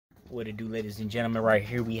What it do, ladies and gentlemen? Right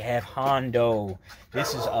here we have Hando.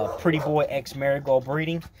 This is a Pretty Boy X Marigold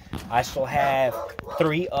breeding. I still have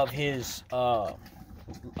 3 of his litter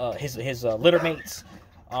mates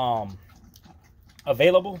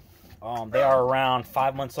available. They are around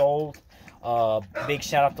 5 months old. Big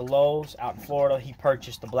shout out to Lowe's out in Florida. He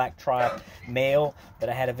purchased the Black Tribe male that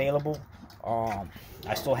I had available. I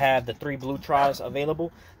still have the 3 blue tribes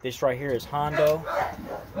available. This right here is Hando.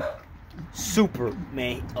 Super,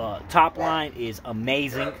 man. Top line is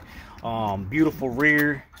amazing. Beautiful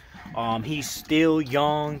rear. He's still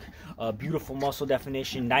young. Beautiful muscle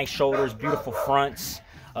definition. Nice shoulders. Beautiful fronts.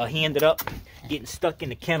 He ended up getting stuck in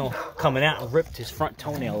the kennel, coming out and ripped his front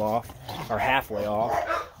toenail off, or halfway off.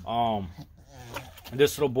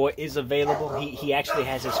 This little boy is available. He actually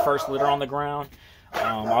has his first litter on the ground.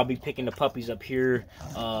 I'll be picking the puppies up here,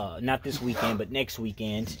 not this weekend, but next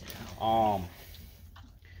weekend,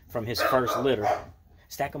 from his first litter.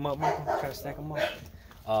 Stack them up, Michael. Try to stack them up.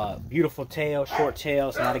 Beautiful tail, short tail.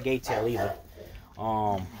 It's not a gay tail either.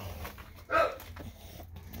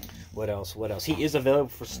 What else? What else? He is available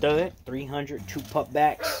for stud. 300, 2 pup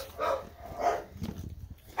backs.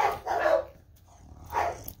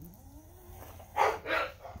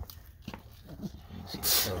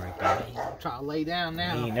 Try to lay down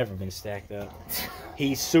now. He ain't never been stacked up.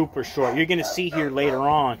 He's super short. You're gonna see here later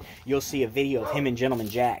on. You'll see a video of him and Gentleman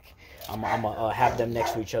Jack. I'm gonna have them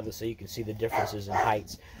next to each other so you can see the differences in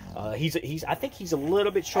heights. I think he's a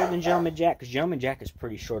little bit shorter than Gentleman Jack, because Gentleman Jack is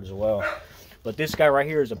pretty short as well. But this guy right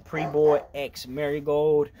here is a Pretty Boy X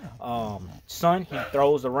Marigold son. He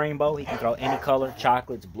throws the rainbow. He can throw any color: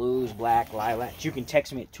 chocolates, blues, black, lilacs. You can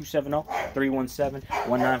text me at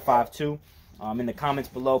 270-317-1952. In the comments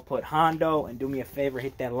below, put Hando, and do me a favor,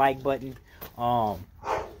 hit that like button.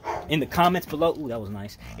 In the comments below, ooh, that was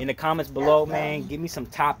nice. In the comments below, man, give me some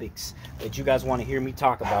topics that you guys want to hear me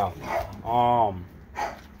talk about.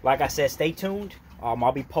 Like I said, stay tuned.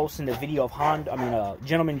 I'll be posting the video of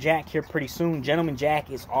Gentleman Jack here pretty soon. Gentleman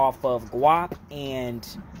Jack is off of Guap and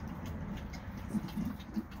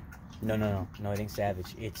no, it ain't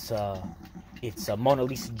Savage. It's Mona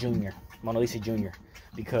Lisa Jr.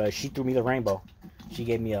 Because she threw me the rainbow. She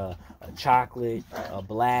gave me a chocolate, a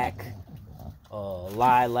black, a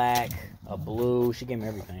lilac, a blue. She gave me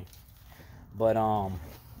everything. But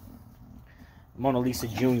Mona Lisa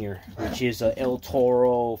Jr., which is a El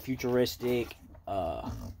Toro futuristic.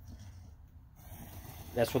 That's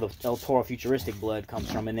where the El Toro futuristic blood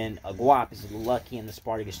comes from. And then a Guap is the Lucky and the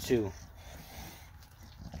Spartacus 2.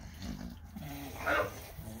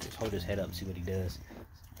 Just hold his head up and see what he does.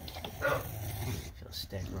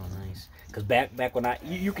 Stack real nice. Because back when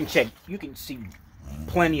you can see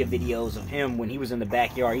plenty of videos of him when he was in the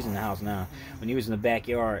backyard. He's in the house now. When he was in the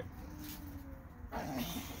backyard,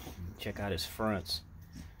 check out his fronts,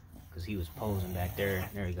 because he was posing back there.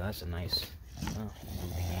 There you go. That's a nice. Oh,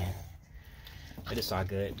 again. But it's all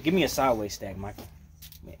good. Give me a sideways stack, Michael.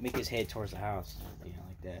 Make his head towards the house. Yeah,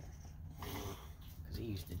 like that. Because he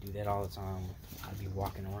used to do that all the time. I'd be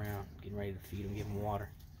walking around, getting ready to feed him, give him water.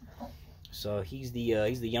 So he's the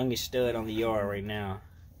youngest stud on the yard right now.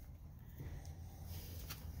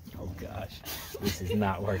 Oh gosh, this is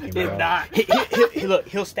not working, bro. Look,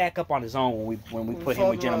 he'll stack up on his own when we put him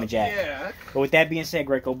with Gentleman Jack. Yeah. But with that being said,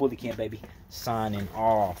 Greko Bully Camp, baby, signing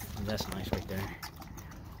off. That's nice right there.